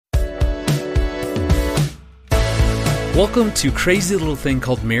Welcome to Crazy Little Thing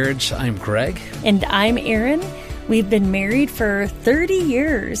Called Marriage. I'm Greg. And I'm Erin. We've been married for 30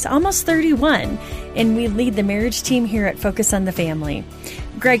 years, almost 31, and we lead the marriage team here at Focus on the Family.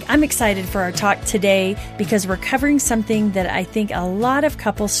 Greg, I'm excited for our talk today because we're covering something that I think a lot of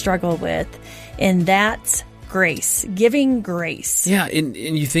couples struggle with, and that's grace, giving grace. Yeah, and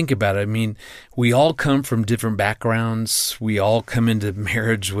you think about it. I mean, we all come from different backgrounds. We all come into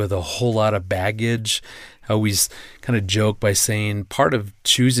marriage with a whole lot of baggage. I always kind of joke by saying part of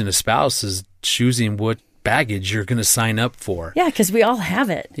choosing a spouse is choosing what baggage you're going to sign up for. Yeah, because we all have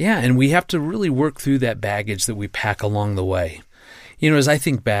it. Yeah, and we have to really work through that baggage that we pack along the way. You know, as I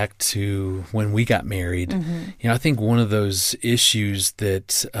think back to when we got married, you know, I think one of those issues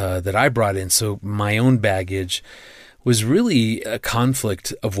that I brought in, so my own baggage, was really a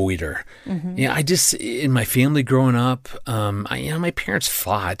conflict avoider. You know, I just, in my family growing up, my parents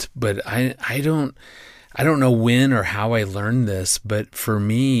fought, but I don't know when or how I learned this, but for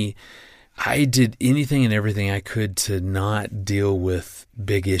me, I did anything and everything I could to not deal with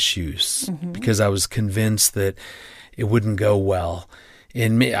big issues because I was convinced that it wouldn't go well.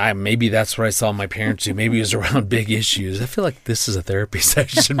 And maybe that's what I saw my parents do. Maybe it was around big issues. I feel like this is a therapy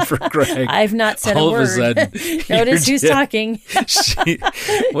session for Greg. I've not said All a word. Of a sudden, Notice who's talking.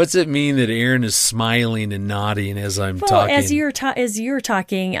 What's it mean that Erin is smiling and nodding as I'm talking? As you're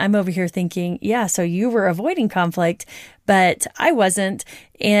talking, I'm over here thinking, yeah, so you were avoiding conflict, but I wasn't.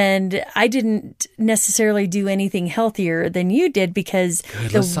 And I didn't necessarily do anything healthier than you did because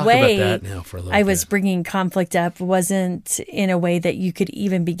the way I was bringing conflict up wasn't in a way that you could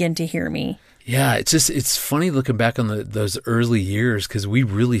even begin to hear me. Yeah, it's funny looking back on those early years because we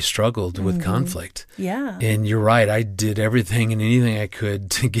really struggled with conflict. Yeah. And you're right. I did everything and anything I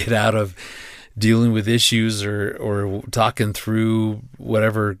could to get out of dealing with issues or talking through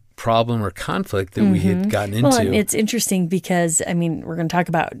whatever problem or conflict that we had gotten into. Well, and it's interesting because, I mean, we're going to talk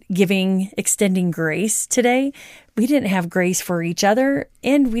about extending grace today. We didn't have grace for each other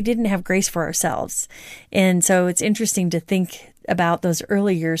and we didn't have grace for ourselves. And so it's interesting to think about those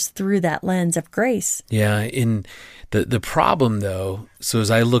early years through that lens of grace. Yeah. And the problem though, so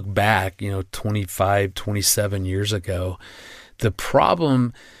as I look back, 25, 27 years ago, the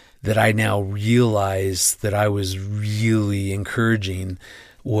problem that I now realize that I was really encouraging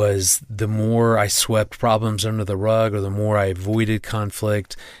was the more I swept problems under the rug or the more I avoided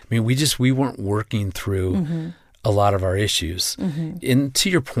conflict. I mean, we weren't working through a lot of our issues. And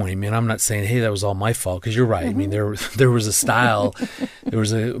to your point, man, I'm not saying, hey, that was all my fault, because you're right. I mean, there was a style, there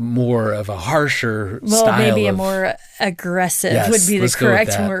was a more of a harsher style. Well, maybe a more aggressive would be the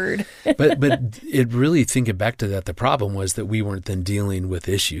correct word. but it really, thinking back to that, the problem was that we weren't then dealing with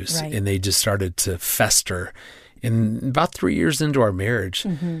issues and they just started to fester. And about 3 years into our marriage,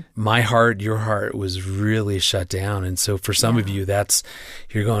 my heart, your heart was really shut down. And so for some of you,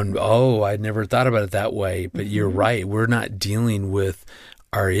 you're going, oh, I never thought about it that way. But you're right. We're not dealing with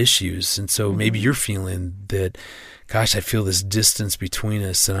our issues. And so maybe you're feeling that, gosh, I feel this distance between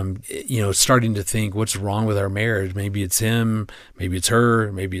us. And I'm, starting to think, what's wrong with our marriage? Maybe it's him, maybe it's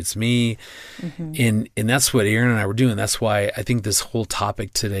her, maybe it's me. And that's what Erin and I were doing. That's why I think this whole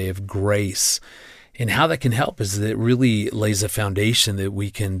topic today of grace and how that can help is that it really lays a foundation that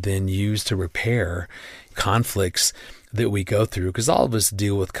we can then use to repair conflicts that we go through, because all of us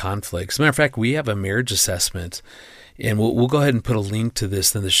deal with conflicts. As a matter of fact, we have a marriage assessment, and we'll go ahead and put a link to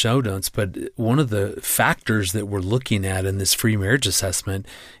this in the show notes. But one of the factors that we're looking at in this free marriage assessment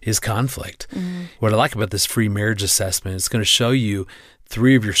is conflict. What I like about this free marriage assessment, it's going to show you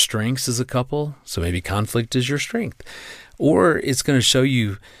 3 of your strengths as a couple. So maybe conflict is your strength. Or it's going to show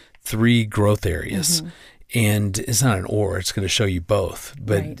you 3 growth areas. And it's not an or, it's going to show you both.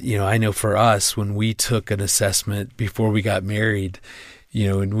 But, I know for us, when we took an assessment before we got married,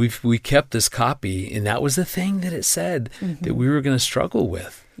 and we kept this copy, and that was the thing that it said that we were going to struggle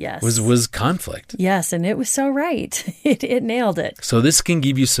with. Yes. Was conflict. Yes, and it was so right. It nailed it. So this can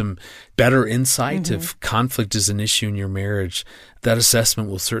give you some better insight if conflict is an issue in your marriage. That assessment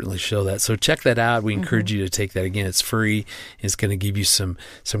will certainly show that. So check that out. We encourage you to take that. Again, it's free. It's going to give you some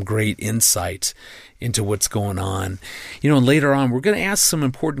great insight into what's going on. And later on, we're going to ask some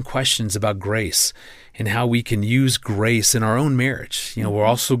important questions about grace and how we can use grace in our own marriage. We're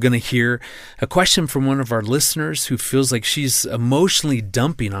also going to hear a question from one of our listeners who feels like she's emotionally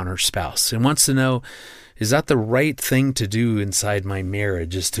dumping on her spouse and wants to know, is that the right thing to do inside my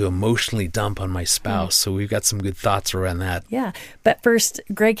marriage, is to emotionally dump on my spouse? So we've got some good thoughts around that. Yeah. But first,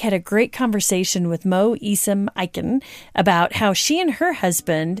 Greg had a great conversation with Isom Aiken about how she and her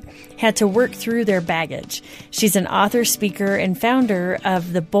husband had to work through their baggage. She's an author, speaker, and founder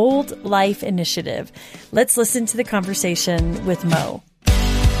of the Bold Life Initiative. Let's listen to the conversation with Mo.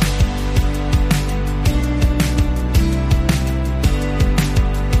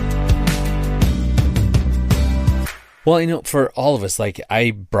 Well, for all of us, like I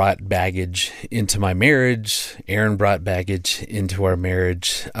brought baggage into my marriage. Erin brought baggage into our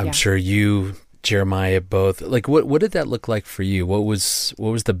marriage. I'm sure you, Jeremiah, both. Like, what did that look like for you? What was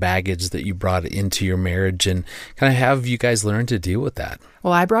the baggage that you brought into your marriage, and kind of have you guys learned to deal with that?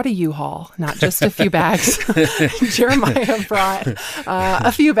 Well, I brought a U-Haul, not just a few bags. Jeremiah brought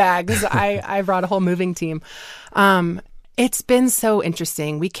a few bags. I brought a whole moving team. It's been so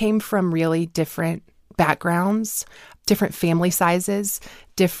interesting. We came from really different backgrounds, different family sizes,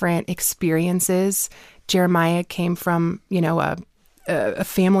 different experiences. Jeremiah came from, a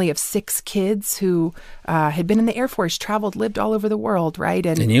family of 6 kids who had been in the Air Force, traveled, lived all over the world, right?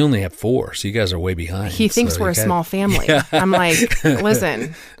 And you only have 4, so you guys are way behind. He thinks we're a small family. Yeah. I'm like,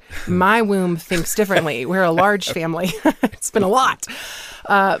 listen, my womb thinks differently. We're a large family. It's been a lot.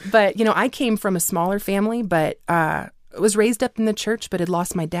 But, I came from a smaller family, but was raised up in the church, but had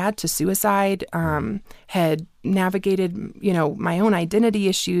lost my dad to suicide, had navigated, my own identity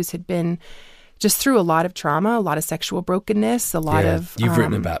issues, had been just through a lot of trauma, a lot of sexual brokenness, a lot of... You've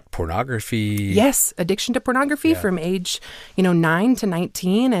written about pornography. Yes, addiction to pornography from age, 9 to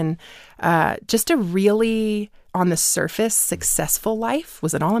 19. And just a really, on the surface, successful life.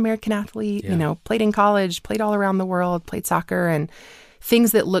 Was an all-American athlete, played in college, played all around the world, played soccer, and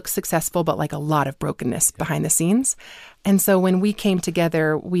things that look successful, but like a lot of brokenness behind the scenes. And so when we came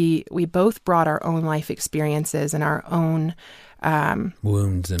together, we both brought our own life experiences and our own...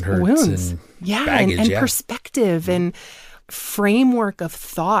 wounds and hurts and baggage, and perspective and framework of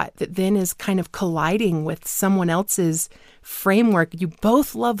thought that then is kind of colliding with someone else's framework. You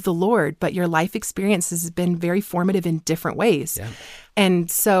both love the Lord, but your life experiences has been very formative in different ways. Yeah. And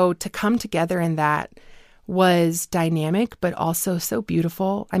so to come together in that was dynamic, but also so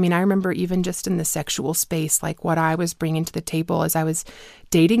beautiful. I mean, I remember even just in the sexual space, like what I was bringing to the table as I was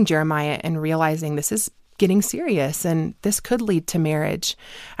dating Jeremiah and realizing this is getting serious and this could lead to marriage.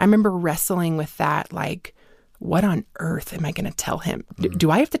 I remember wrestling with that, like, what on earth am I going to tell him?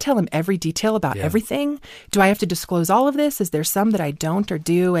 Do I have to tell him every detail about everything? Do I have to disclose all of this? Is there some that I don't or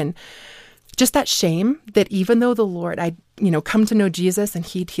do? And just that shame that even though the Lord, I come to know Jesus and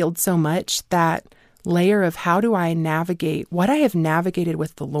he'd healed so much, that layer of how do I navigate what I have navigated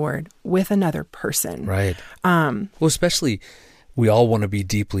with the Lord with another person. Right. Well, especially we all want to be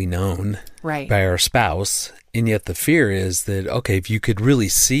deeply known by our spouse. And yet the fear is that, okay, if you could really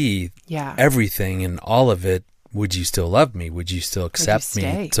see everything and all of it, would you still love me? Would you still accept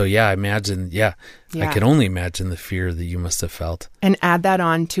me? So I imagine, I can only imagine the fear that you must have felt. And add that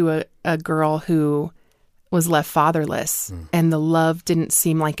on to a girl who was left fatherless and the love didn't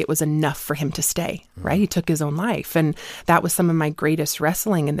seem like it was enough for him to stay, right? He took his own life. And that was some of my greatest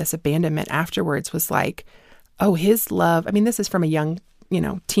wrestling in this abandonment afterwards, was like, oh, his love, I mean, this is from a young,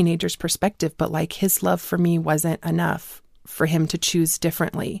 teenager's perspective, but like his love for me wasn't enough for him to choose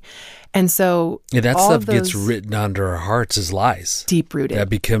differently. And so that stuff gets written onto our hearts as lies. Deep rooted. That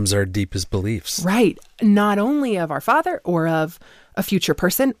becomes our deepest beliefs. Right. Not only of our Father or of a future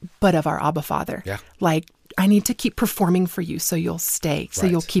person, but of our Abba Father. Yeah. Like, I need to keep performing for you so you'll stay, so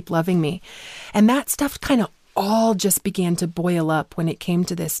you'll keep loving me. And that stuff kind of all just began to boil up when it came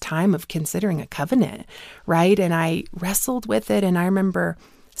to this time of considering a covenant, right? And I wrestled with it. And I remember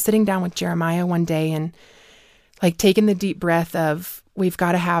sitting down with Jeremiah one day and like taking the deep breath of, we've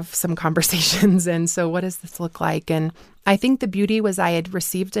got to have some conversations. And so what does this look like? And I think the beauty was I had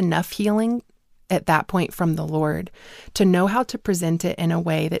received enough healing at that point from the Lord to know how to present it in a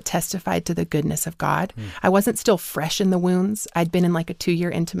way that testified to the goodness of God. I wasn't still fresh in the wounds. I'd been in like a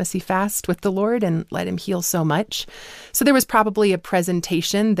 2-year intimacy fast with the Lord and let him heal so much. So there was probably a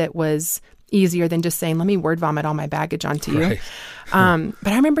presentation that was easier than just saying, let me word vomit all my baggage onto you. But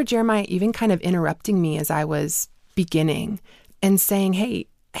I remember Jeremiah even kind of interrupting me as I was beginning and saying, hey,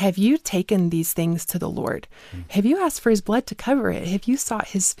 have you taken these things to the Lord? Have you asked for his blood to cover it? Have you sought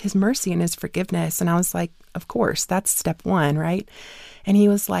his mercy and his forgiveness? And I was like, of course, that's step 1, right? And he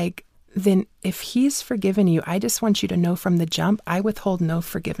was like, then if he's forgiven you, I just want you to know from the jump, I withhold no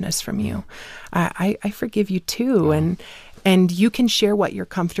forgiveness from you. I forgive you too. Wow. And you can share what you're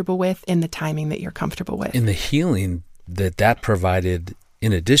comfortable with in the timing that you're comfortable with. And the healing that provided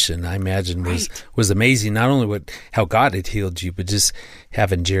in addition, I imagine was amazing. Not only how God had healed you, but just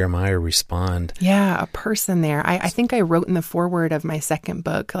having Jeremiah respond. Yeah, a person there. I think I wrote in the foreword of my second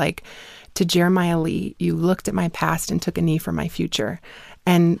book, like, to Jeremiah Lee, you looked at my past and took a knee for my future.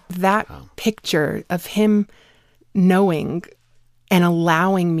 And that picture of him knowing and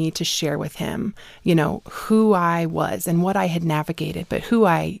allowing me to share with him, who I was and what I had navigated, but who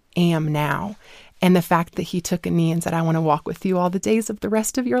I am now. And the fact that he took a knee and said, I want to walk with you all the days of the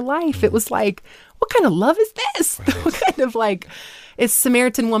rest of your life. Mm. It was like, what kind of love is this? Right. What kind of it's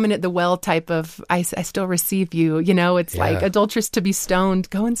Samaritan woman at the well type of, I still receive you. It's like adulteress to be stoned.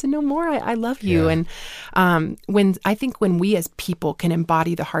 Go and sin no more. I love you. Yeah. And when we as people can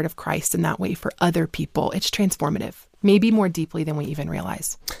embody the heart of Christ in that way for other people, it's transformative, maybe more deeply than we even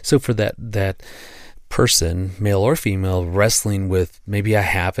realize. So for that person, male or female, wrestling with maybe I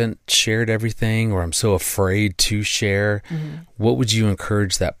haven't shared everything or I'm so afraid to share, what would you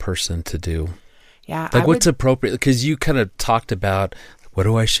encourage that person to do? Yeah, what's appropriate? Because you kind of talked about, what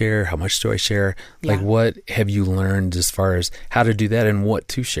do I share? How much do I share? Yeah. What have you learned as far as how to do that and what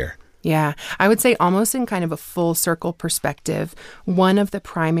to share? Yeah, I would say almost in kind of a full circle perspective, one of the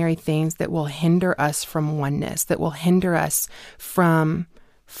primary things that will hinder us from oneness, that will hinder us from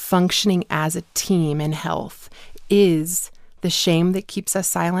functioning as a team in health, is the shame that keeps us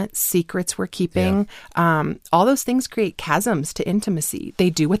silent, secrets we're keeping. Yeah. All those things create chasms to intimacy. They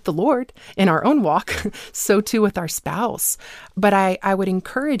do with the Lord in our own walk, so too with our spouse. But I would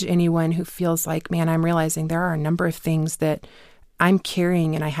encourage anyone who feels like, man, I'm realizing there are a number of things that I'm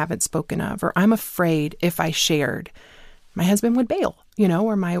carrying and I haven't spoken of, or I'm afraid if I shared, my husband would bail,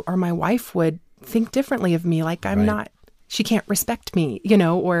 or my wife would think differently of me, like I'm not, she can't respect me,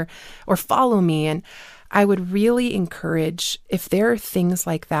 or follow me. And I would really encourage, if there are things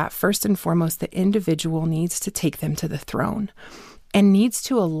like that, first and foremost, the individual needs to take them to the throne and needs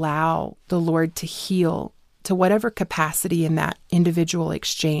to allow the Lord to heal to whatever capacity in that individual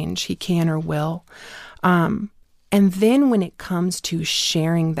exchange he can or will. And then when it comes to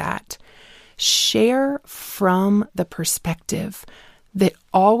sharing that, share from the perspective that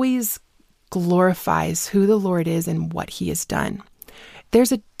always glorifies who the Lord is and what he has done.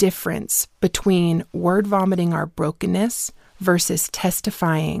 There's a difference between word vomiting our brokenness versus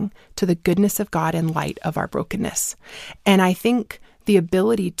testifying to the goodness of God in light of our brokenness. And I think the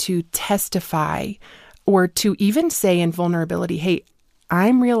ability to testify or to even say in vulnerability, hey,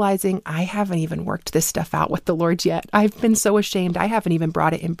 I'm realizing I haven't even worked this stuff out with the Lord yet. I've been so ashamed. I haven't even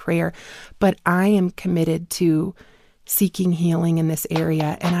brought it in prayer, but I am committed to seeking healing in this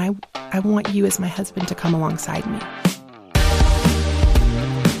area. And I want you as my husband to come alongside me.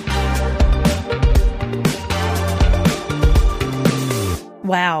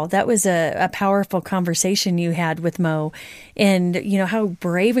 Wow, that was a powerful conversation you had with Mo. And how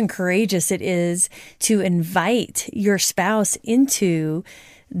brave and courageous it is to invite your spouse into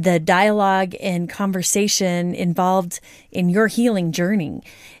the dialogue and conversation involved in your healing journey.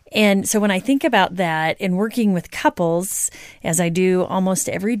 And so when I think about that and working with couples, as I do almost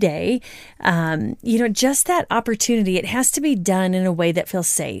every day, just that opportunity, it has to be done in a way that feels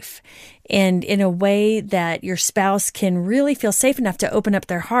safe and in a way that your spouse can really feel safe enough to open up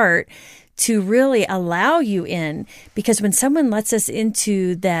their heart to really allow you in. Because when someone lets us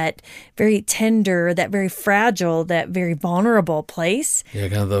into that very tender, that very fragile, that very vulnerable place. Yeah,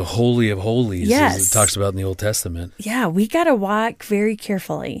 kind of the holy of holies, yes, as it talks about in the Old Testament. Yeah, we got to walk very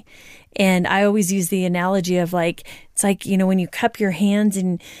carefully. And I always use the analogy of it's like, when you cup your hands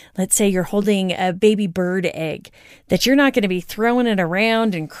and let's say you're holding a baby bird egg, that you're not going to be throwing it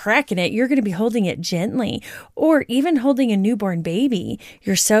around and cracking it. You're going to be holding it gently, or even holding a newborn baby.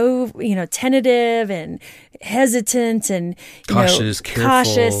 You're so, tentative and hesitant and cautious, careful.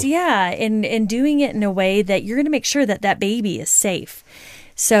 Cautious. Yeah. And doing it in a way that you're going to make sure that that baby is safe.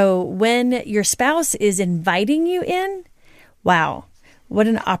 So when your spouse is inviting you in, wow. What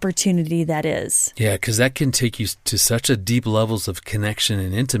an opportunity that is. Yeah, because that can take you to such a deep levels of connection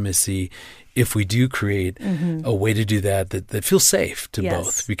and intimacy if we do create a way to do that feels safe to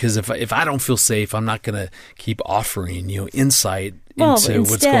both. Because if I don't feel safe, I'm not going to keep offering, insight into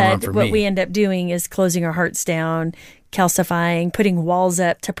what's going on for me. What we end up doing is closing our hearts down, calcifying, putting walls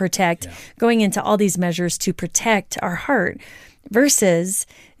up to protect, going into all these measures to protect our heart. Versus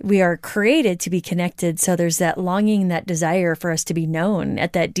we are created to be connected. So there's that longing, that desire for us to be known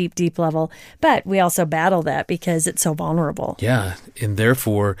at that deep, deep level. But we also battle that because it's so vulnerable. Yeah. And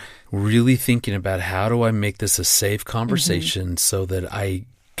therefore, really thinking about how do I make this a safe conversation so that I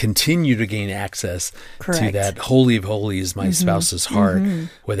continue to gain access to that holy of holies, my spouse's heart.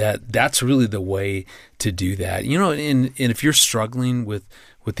 With that's really the way to do that. And if you're struggling with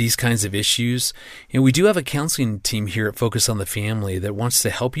these kinds of issues, we do have a counseling team here at Focus on the Family that wants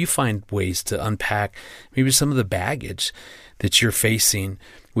to help you find ways to unpack maybe some of the baggage that you're facing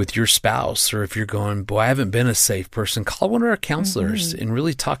with your spouse. Or if you're going, boy, I haven't been a safe person, call one of our counselors and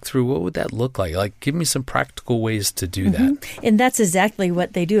really talk through what would that look like. Like, give me some practical ways to do that. And that's exactly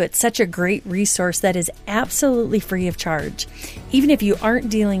what they do. It's such a great resource that is absolutely free of charge. Even if you aren't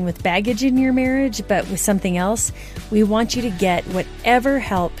dealing with baggage in your marriage, but with something else, we want you to get whatever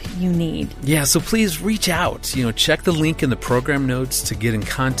help you need. Yeah, so please reach out. Check the link in the program notes to get in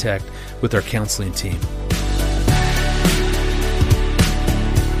contact with our counseling team.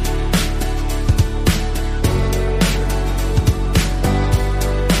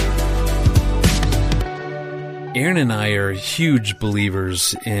 Erin and I are huge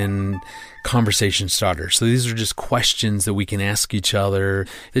believers in conversation starters. So these are just questions that we can ask each other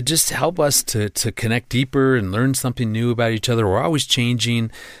that just help us to connect deeper and learn something new about each other. We're always changing.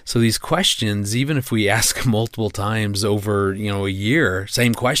 So these questions, even if we ask multiple times over, a year,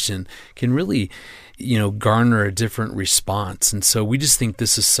 same question, can really garner a different response. And so we just think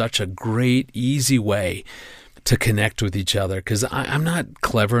this is such a great, easy way to connect with each other, because I'm not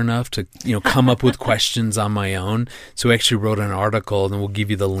clever enough to come up with questions on my own. So we actually wrote an article, and we'll give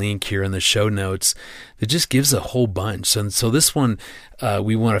you the link here in the show notes, that just gives a whole bunch. And so this one,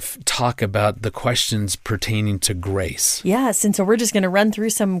 we want to talk about the questions pertaining to grace. Yes, and so we're just going to run through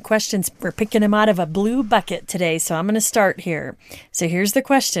some questions. We're picking them out of a blue bucket today, so I'm going to start here. So here's the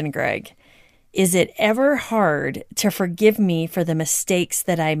question, Greg. Is it ever hard to forgive me for the mistakes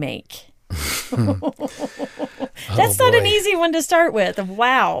that I make? That's not an easy one to start with.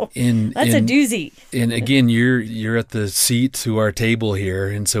 Wow. That's a doozy. And again, you're at the seat to our table here,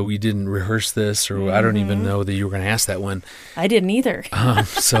 and so we didn't rehearse this, or I don't even know that you were going to ask that one. I didn't either.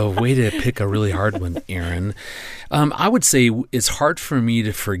 So way to pick a really hard one, Erin. I would say it's hard for me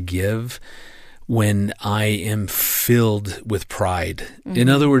to forgive when I am filled with pride. In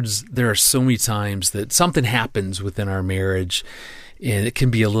other words, there are so many times that something happens within our marriage, and it can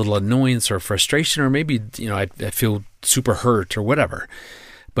be a little annoyance or frustration, or maybe, I feel super hurt or whatever.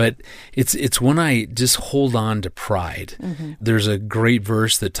 But it's when I just hold on to pride. There's a great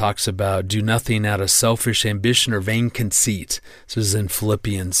verse that talks about do nothing out of selfish ambition or vain conceit. So this is in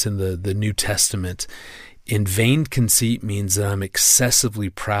Philippians in the New Testament. And vain conceit means that I'm excessively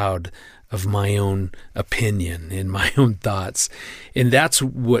proud of my own opinion and my own thoughts. And that's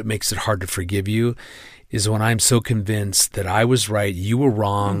what makes it hard to forgive you, is when I'm so convinced that I was right, you were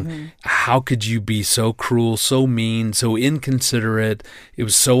wrong. How could you be so cruel, so mean, so inconsiderate? It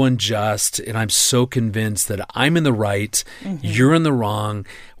was so unjust. And I'm so convinced that I'm in the right, you're in the wrong.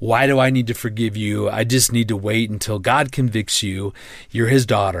 Why do I need to forgive you? I just need to wait until God convicts you. You're his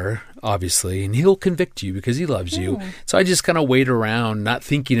daughter, obviously, and he'll convict you because he loves you. So I just kind of wait around, not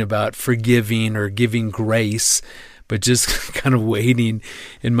thinking about forgiving or giving grace, but just kind of waiting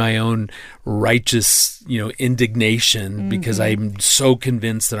in my own righteous, indignation because I'm so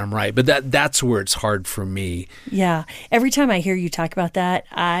convinced that I'm right. But that's where it's hard for me. Yeah. Every time I hear you talk about that,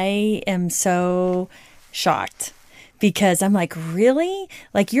 I am so shocked. Because I'm like, really?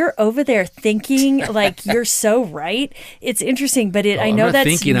 Like, you're over there thinking like you're so right. It's interesting, but I know that's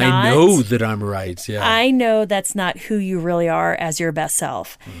thinking, not. I know that I'm right. Yeah, I know that's not who you really are as your best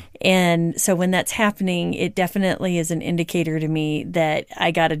self. And so when that's happening, it definitely is an indicator to me that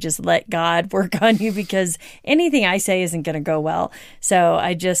I got to just let God work on you, because anything I say isn't going to go well. So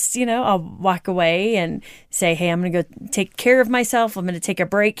I just, I'll walk away and say, hey, I'm going to go take care of myself. I'm going to take a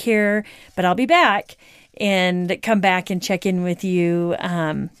break here, but I'll be back. And come back and check in with you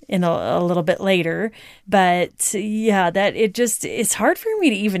in a little bit later. But yeah, it's hard for me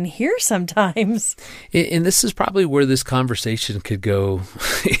to even hear sometimes. And this is probably where this conversation could go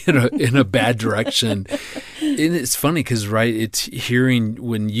in a bad direction. And it's funny because, right, it's hearing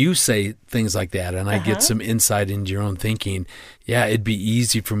when you say things like that, and I get some insight into your own thinking. Yeah, it'd be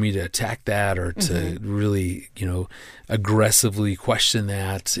easy for me to attack that or to really, aggressively question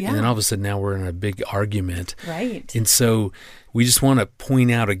that. Yeah. And then all of a sudden now we're in a big argument. Right. And so we just want to point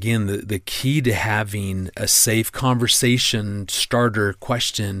out again the key to having a safe conversation starter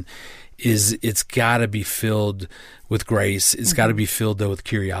question is it's got to be filled with grace. It's got to be filled, though, with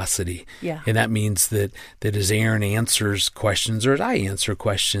curiosity. Yeah. And that means that as Erin answers questions or as I answer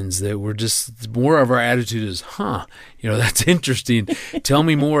questions, that we're just more of our attitude is, that's interesting. Tell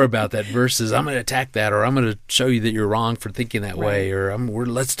me more about that versus I'm going to attack that, or I'm going to show you that you're wrong for thinking that way, or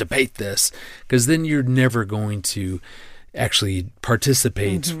let's debate this. Because then you're never going to actually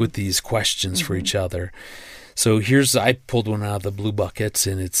participate with these questions for each other. So I pulled one out of the blue buckets,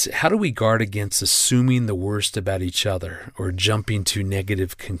 and it's, how do we guard against assuming the worst about each other or jumping to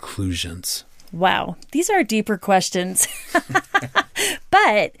negative conclusions? Wow, these are deeper questions.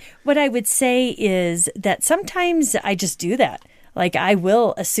 But what I would say is that sometimes I just do that. Like, I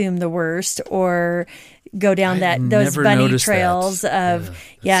will assume the worst or go down those bunny trails of,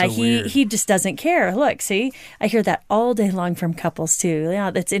 he just doesn't care. Look, see, I hear that all day long from couples too.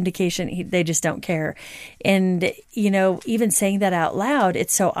 Yeah, that's indication they just don't care. And, even saying that out loud,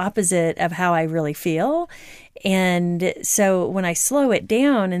 it's so opposite of how I really feel. And so when I slow it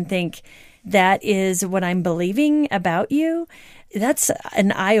down and think, that is what I'm believing about you, that's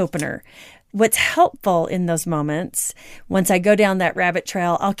an eye-opener. What's helpful in those moments, once I go down that rabbit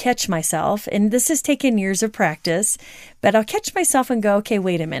trail, I'll catch myself, and this has taken years of practice, but I'll catch myself and go, okay,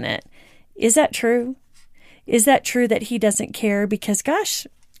 wait a minute. Is that true? Is that true that he doesn't care? Because, gosh,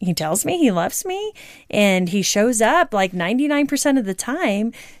 he tells me he loves me, and he shows up like 99% of the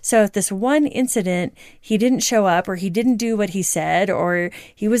time. So if this one incident, he didn't show up, or he didn't do what he said, or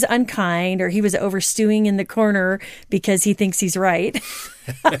he was unkind, or he was overstewing in the corner because he thinks he's right.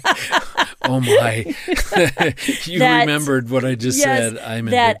 Oh my. Remembered what I just said. I'm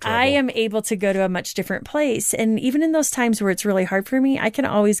in big trouble. I am able to go to a much different place. And even in those times where it's really hard for me, I can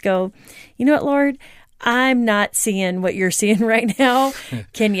always go, you know what, Lord? I'm not seeing what you're seeing right now.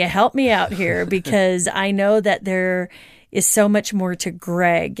 Can you help me out here? Because I know that there is so much more to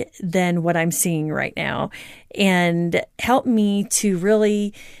Greg than what I'm seeing right now. And help me to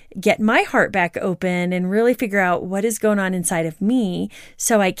really get my heart back open and really figure out what is going on inside of me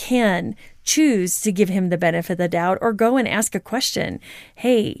so I can choose to give him the benefit of the doubt or go and ask a question.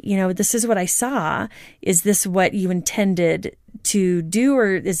 Hey, this is what I saw. Is this what you intended to do,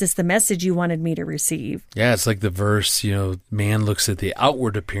 or is this the message you wanted me to receive? Yeah, it's like the verse, man looks at the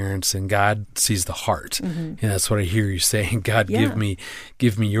outward appearance and God sees the heart. And that's what I hear you saying. God, give me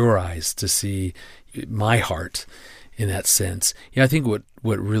your eyes to see my heart in that sense. I think what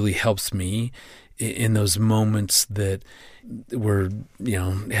really helps me in those moments that we're,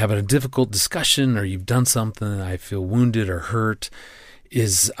 having a difficult discussion, or you've done something and I feel wounded or hurt,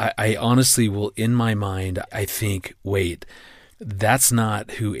 is I honestly will, in my mind, I think, wait, that's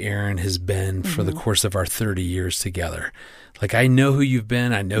not who Erin has been for the course of our 30 years together. Like, I know who you've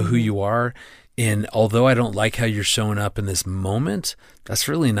been. I know who you are. And although I don't like how you're showing up in this moment, that's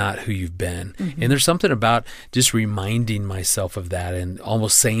really not who you've been. And there's something about just reminding myself of that and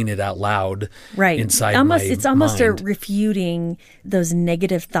almost saying it out loud inside my mind. It's almost refuting those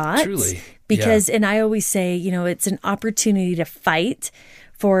negative thoughts. Truly. Because, and I always say, it's an opportunity to fight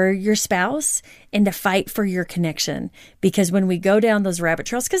for your spouse and to fight for your connection. Because when we go down those rabbit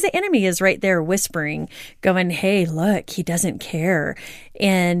trails, because the enemy is right there whispering, going, hey, look, he doesn't care.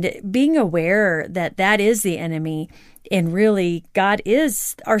 And being aware that that is the enemy, and really God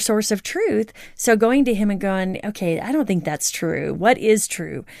is our source of truth. So going to him and going, okay, I don't think that's true. What is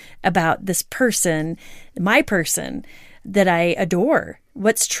true about this person, my person that I adore?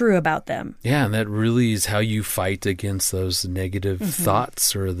 What's true about them? Yeah, and that really is how you fight against those negative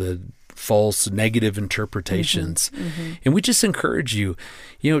thoughts or the false negative interpretations. And we just encourage you,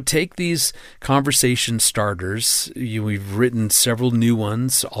 take these conversation starters. We've written several new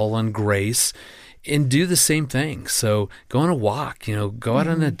ones, all on grace, and do the same thing. So go on a walk, go out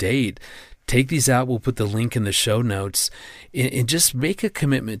on a date. Take these out. We'll put the link in the show notes, and just make a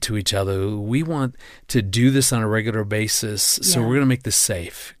commitment to each other. We want to do this on a regular basis, so we're going to make this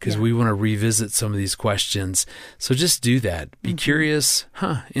safe because we want to revisit some of these questions. So just do that. Be curious.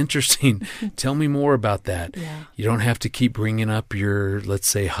 Interesting. Tell me more about that. Yeah. You don't have to keep bringing up your, let's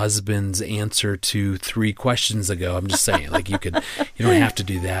say, husband's answer to 3 questions ago. I'm just saying, you don't have to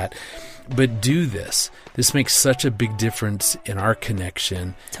do that. But do this. This makes such a big difference in our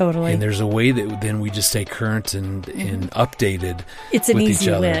connection. Totally. And there's a way that then we just stay current and updated. It's an with easy each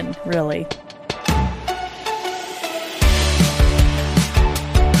other. win, really.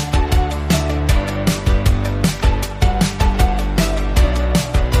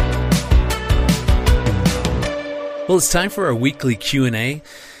 Well, it's time for our weekly Q&A.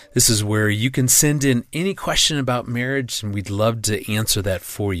 This is where you can send in any question about marriage, and we'd love to answer that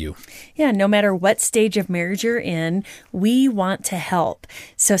for you. Yeah, no matter what stage of marriage you're in, we want to help.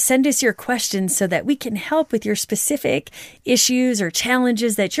 So send us your questions so that we can help with your specific issues or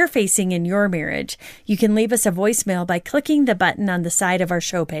challenges that you're facing in your marriage. You can leave us a voicemail by clicking the button on the side of our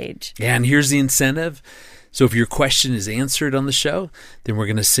show page. Yeah, and here's the incentive. So if your question is answered on the show, then we're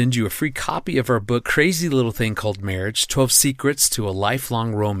going to send you a free copy of our book, Crazy Little Thing Called Marriage, 12 Secrets to a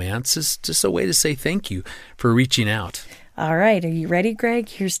Lifelong Romance. It's just a way to say thank you for reaching out. All right. Are you ready, Greg?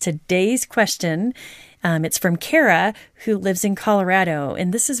 Here's today's question. It's from Kara, who lives in Colorado.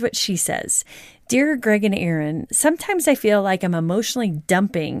 And this is what she says. Dear Greg and Erin, sometimes I feel like I'm emotionally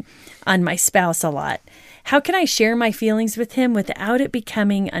dumping on my spouse a lot. How can I share my feelings with him without it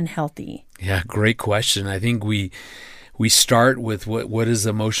becoming unhealthy? Yeah, great question. I think we start with what is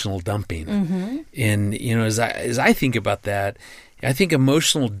emotional dumping. Mm-hmm. And, as I think about that, I think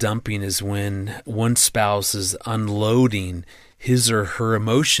emotional dumping is when one spouse is unloading his or her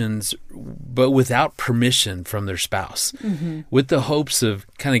emotions, but without permission from their spouse, with the hopes of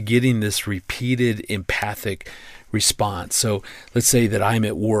kind of getting this repeated empathic response. So let's say that I'm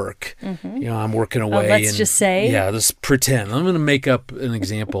at work, I'm working away. Just say. Yeah, let's pretend. I'm going to make up an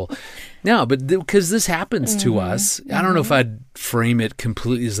example. No, but because this happens to us, I don't know if I'd frame it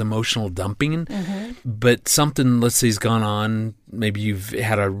completely as emotional dumping, but something, let's say, has gone on. Maybe you've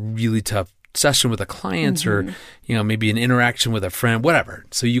had a really tough session with a client or, maybe an interaction with a friend, whatever.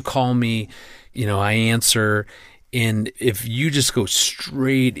 So you call me, I answer. And if you just go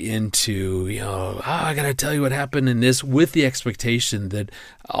straight into, I got to tell you what happened in this with the expectation that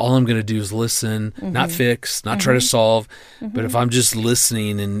all I'm going to do is listen, not fix, not try to solve. But if I'm just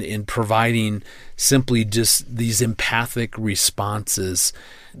listening and providing simply just these empathic responses,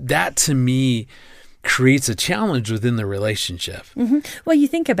 that to me creates a challenge within the relationship. Well, you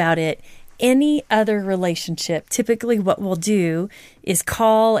think about it. Any other relationship, typically what we'll do is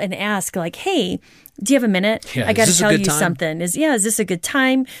call and ask like, hey, do you have a minute? Yeah, I got to tell you time? something. Is this a good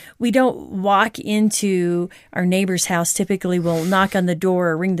time? We don't walk into our neighbor's house. Typically, we'll knock on the door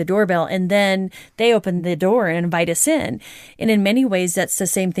or ring the doorbell, and then they open the door and invite us in. And in many ways, that's the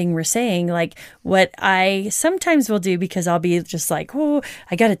same thing we're saying. Like what I sometimes will do, because I'll be just like, oh,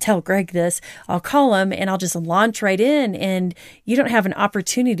 I got to tell Greg this. I'll call him and I'll just launch right in. And you don't have an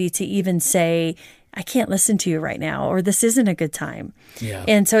opportunity to even say, I can't listen to you right now, or this isn't a good time. Yeah.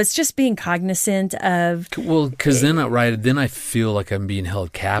 And so it's just being cognizant of... Well, because then I feel like I'm being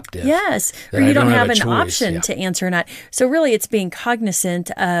held captive. Yes. Or you don't have an option to answer or not. So really it's being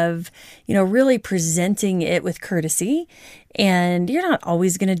cognizant of, really presenting it with courtesy. And you're not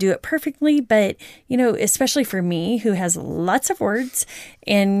always going to do it perfectly, but, especially for me who has lots of words,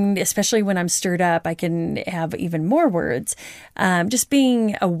 and especially when I'm stirred up, I can have even more words. Just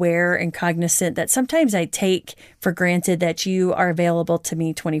being aware and cognizant that sometimes I take for granted that you are available to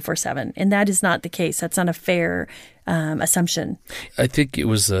me 24/7. And that is not the case. That's not a fair assumption. I think it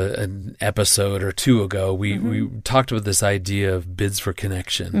was an episode or two ago, we talked about this idea of bids for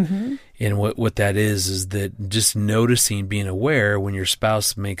connection. And what that is that just noticing, being aware when your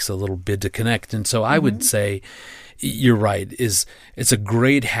spouse makes a little bid to connect. And so I would say, you're right, it's a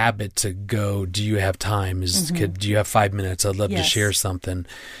great habit to go, do you have time? Do you have 5 minutes? I'd love to share something.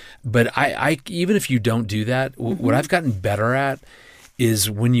 But I even if you don't do that, what I've gotten better at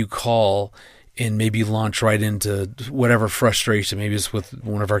is when you call and maybe launch right into whatever frustration, maybe it's with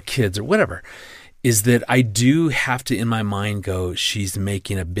one of our kids or whatever, is that I do have to, in my mind, go, she's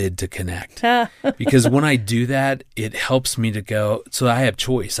making a bid to connect. Because when I do that, it helps me to go, so I have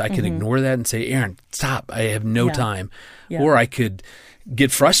choice. I can ignore that and say, Erin, stop. I have no time. Yeah. Or I could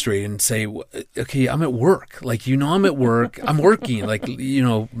get frustrated and say, okay, I'm at work. Like, I'm at work. I'm working. Like,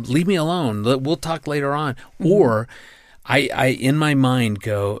 leave me alone. We'll talk later on. Or I, in my mind,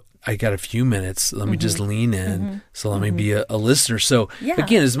 go, I got a few minutes. Let me just lean in. So let me be a listener. So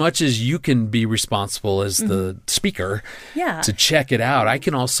again, as much as you can be responsible as the speaker to check it out, I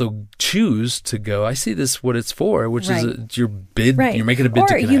can also choose to go, I see this, what it's for, which is your bid. Right. You're making a bid to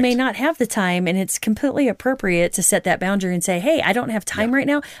connect. Or you may not have the time, and it's completely appropriate to set that boundary and say, hey, I don't have time right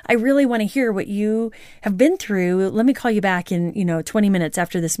now. I really want to hear what you have been through. Let me call you back in, 20 minutes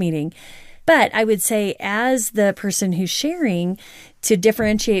after this meeting. But I would say, as the person who's sharing, to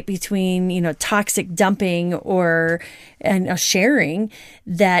differentiate between, toxic dumping or sharing,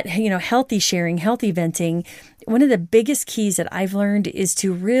 that, healthy sharing, healthy venting, one of the biggest keys that I've learned is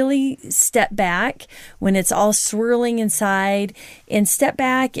to really step back when it's all swirling inside, and step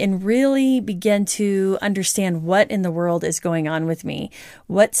back and really begin to understand what in the world is going on with me,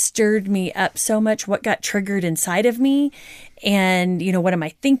 what stirred me up so much, what got triggered inside of me. And, what am I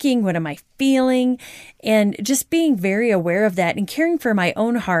thinking? What am I feeling? And just being very aware of that and caring for my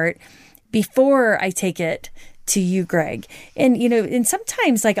own heart before I take it to you, Greg. And, and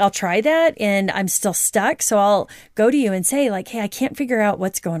sometimes like I'll try that and I'm still stuck. So I'll go to you and say like, hey, I can't figure out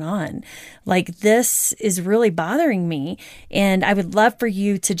what's going on. Like this is really bothering me. And I would love for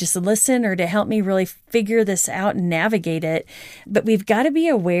you to just listen or to help me really figure this out and navigate it. But we've got to be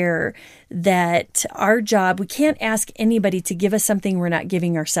aware that our job, we can't ask anybody to give us something we're not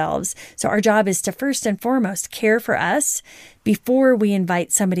giving ourselves. So our job is to first and foremost care for us before we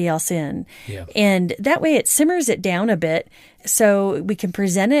invite somebody else in. Yeah. And that way it simmers it down a bit so we can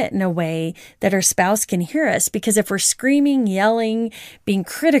present it in a way that our spouse can hear us. Because if we're screaming, yelling, being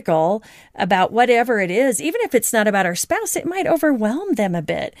critical about whatever it is, even if it's not about our spouse, it might overwhelm them a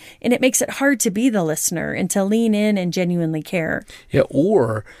bit. And it makes it hard to be the listener and to lean in and genuinely care. Yeah,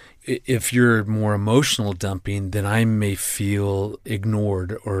 or if you're more emotional dumping, then I may feel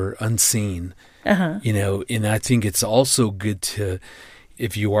ignored or unseen. And I think it's also good to,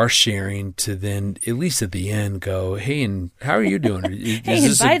 if you are sharing, to then at least at the end go, hey, and how are you doing? Hey,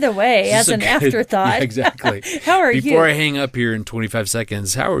 and by the way, as an afterthought. Yeah, exactly. How are you? Before I hang up here in 25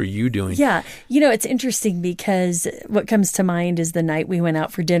 seconds, how are you doing? Yeah. It's interesting because what comes to mind is the night we went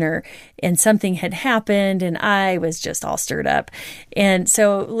out for dinner and something had happened and I was just all stirred up. And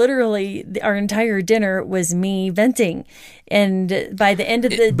so literally our entire dinner was me venting. And by the end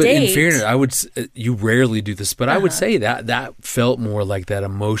of the date... But in fairness, you rarely do this, but I would say that felt more like that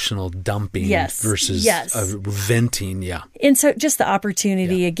emotional dumping versus venting, yeah. And so just the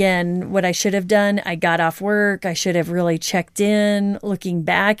opportunity, again, what I should have done, I got off work, I should have really checked in. Looking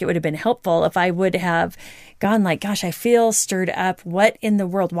back, it would have been helpful if I would have gone like, gosh, I feel stirred up. What in the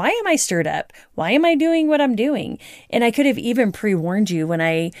world? Why am I stirred up? Why am I doing what I'm doing? And I could have even pre-warned you when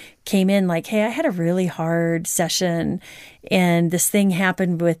I came in like, hey, I had a really hard session and this thing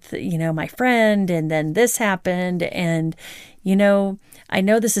happened with, my friend, and then this happened. And, I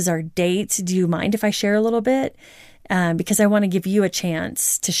know this is our date. Do you mind if I share a little bit? Because I want to give you a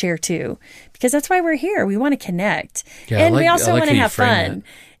chance to share too, because that's why we're here. We want to connect. Yeah, and we also want to have fun.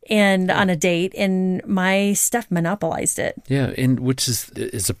 And on a date, and my stuff monopolized it. Yeah, and which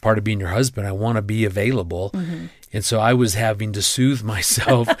is a part of being your husband. I want to be available. Mm-hmm. And so I was having to soothe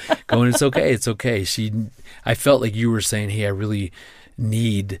myself, going, it's okay. I felt like you were saying, hey, I really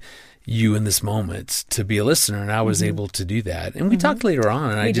need you in this moment to be a listener, and I was able to do that. And we talked later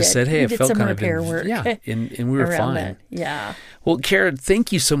on, and I just said, hey, I felt kind of repair work. Yeah, and we were fine. That. Yeah. Well, Kara,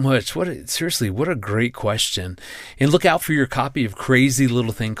 thank you so much. Seriously, what a great question. And look out for your copy of Crazy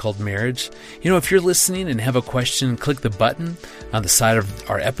Little Thing Called Marriage. If you're listening and have a question, click the button on the side of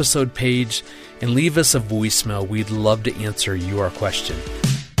our episode page and leave us a voicemail. We'd love to answer your question.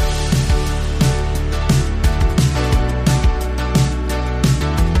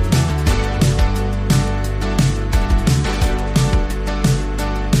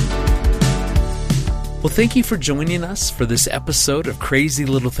 Well, thank you for joining us for this episode of Crazy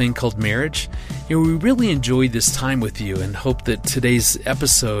Little Thing Called Marriage. We really enjoyed this time with you and hope that today's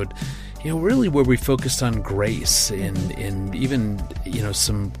episode, really where we focused on grace and even,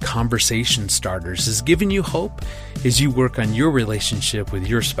 some conversation starters is giving you hope as you work on your relationship with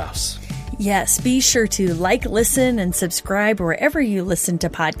your spouse. Yes, be sure to like, listen, and subscribe wherever you listen to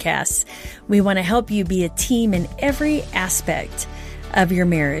podcasts. We want to help you be a team in every aspect of your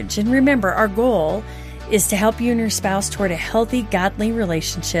marriage. And remember, our goal is to help you and your spouse toward a healthy, godly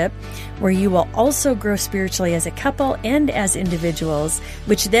relationship where you will also grow spiritually as a couple and as individuals,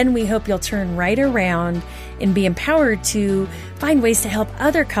 which then we hope you'll turn right around and be empowered to find ways to help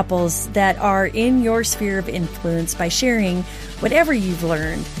other couples that are in your sphere of influence by sharing whatever you've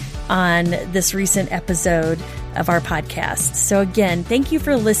learned on this recent episode of our podcast. So again, thank you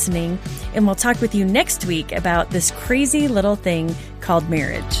for listening, and we'll talk with you next week about this crazy little thing called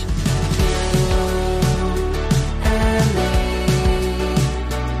marriage.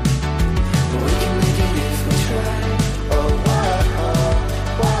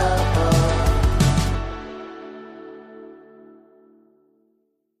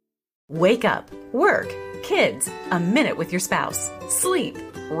 Wake up, work, kids, a minute with your spouse, sleep,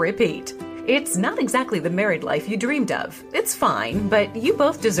 repeat. It's not exactly the married life you dreamed of. It's fine, but you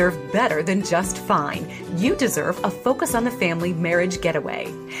both deserve better than just fine. You deserve a Focus on the Family marriage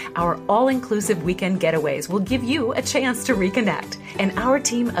getaway. Our all-inclusive weekend getaways will give you a chance to reconnect, and our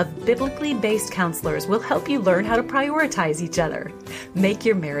team of biblically based counselors will help you learn how to prioritize each other. Make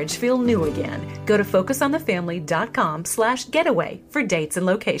your marriage feel new again. Go to focusonthefamily.com/getaway for dates and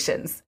locations.